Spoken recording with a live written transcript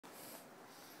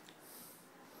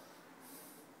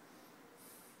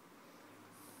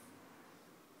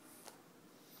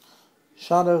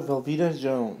Shot of Velveeta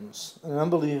Jones, an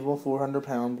unbelievable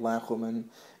 400-pound black woman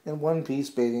in one-piece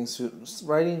bathing suit,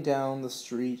 riding down the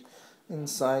street in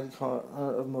sidecar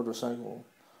of motorcycle.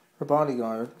 Her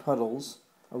bodyguard, Puddles,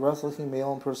 a rough-looking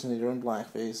male impersonator in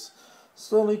blackface,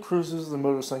 slowly cruises the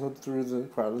motorcycle through the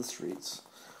crowded streets.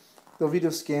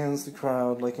 Velveeta scans the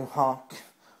crowd like a hawk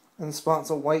and spots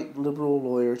a white liberal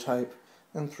lawyer type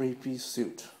in three-piece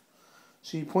suit.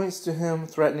 She points to him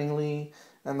threateningly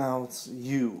and mouths,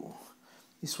 "You."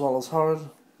 He swallows hard,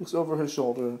 looks over her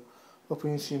shoulder,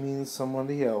 hoping she means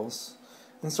somebody else,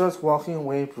 and starts walking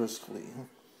away briskly.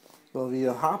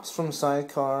 Velveeta hops from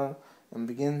sidecar and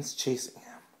begins chasing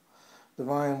him.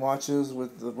 Divine watches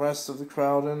with the rest of the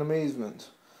crowd in amazement.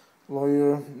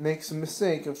 Lawyer makes a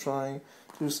mistake of trying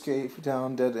to escape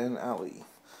down dead-end alley.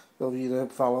 Velveeta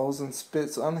follows and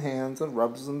spits on hands and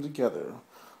rubs them together.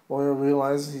 Lawyer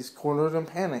realizes he's cornered and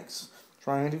panics,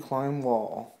 trying to climb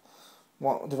wall.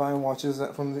 Divine watches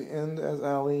from the end of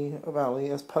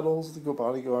alley as Puddles, the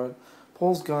bodyguard,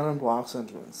 pulls gun and blocks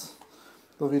entrance.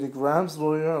 Velveeta grabs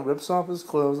Lawyer and rips off his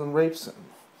clothes and rapes him.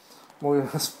 Lawyer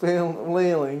is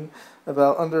flailing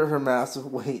about under her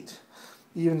massive weight.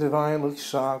 Even Divine looks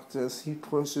shocked as she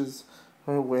pushes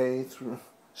her way through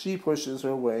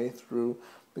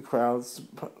the crowd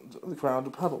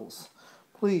to Puddles.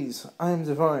 "Please, I am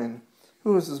Divine.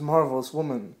 Who is this marvelous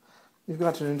woman? You've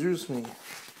got to introduce me."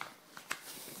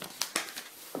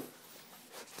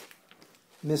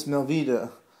 "Miss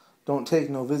Velveeta don't take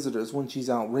no visitors when she's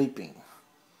out raping."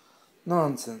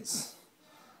 "Nonsense.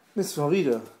 Miss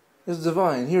Velveeta, it's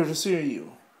Divine here to see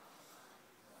you."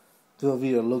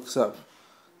 Velveeta looks up,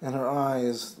 and her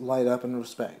eyes light up in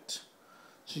respect.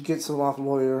 She gets off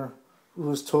Lawyer, who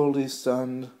is totally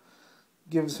stunned,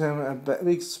 gives him a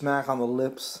big smack on the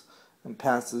lips, and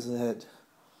pats his head.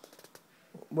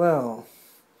 "Well,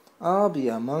 I'll be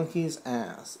a monkey's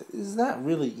ass. Is that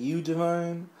really you,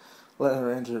 Divine? Let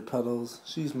her enter, Puddles.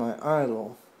 She's my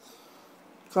idol.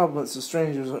 Compliments to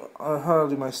strangers are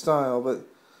hardly my style, but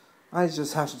I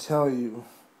just have to tell you,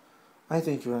 I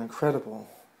think you're incredible."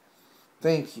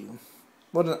 "Thank you.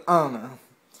 What an honor.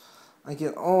 I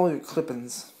get all your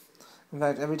clippings. In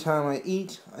fact, every time I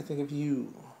eat, I think of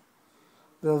you."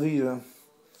 "Velveeta,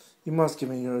 you must give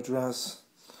me your address.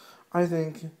 I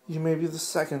think you may be the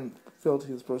second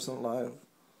filthiest person alive."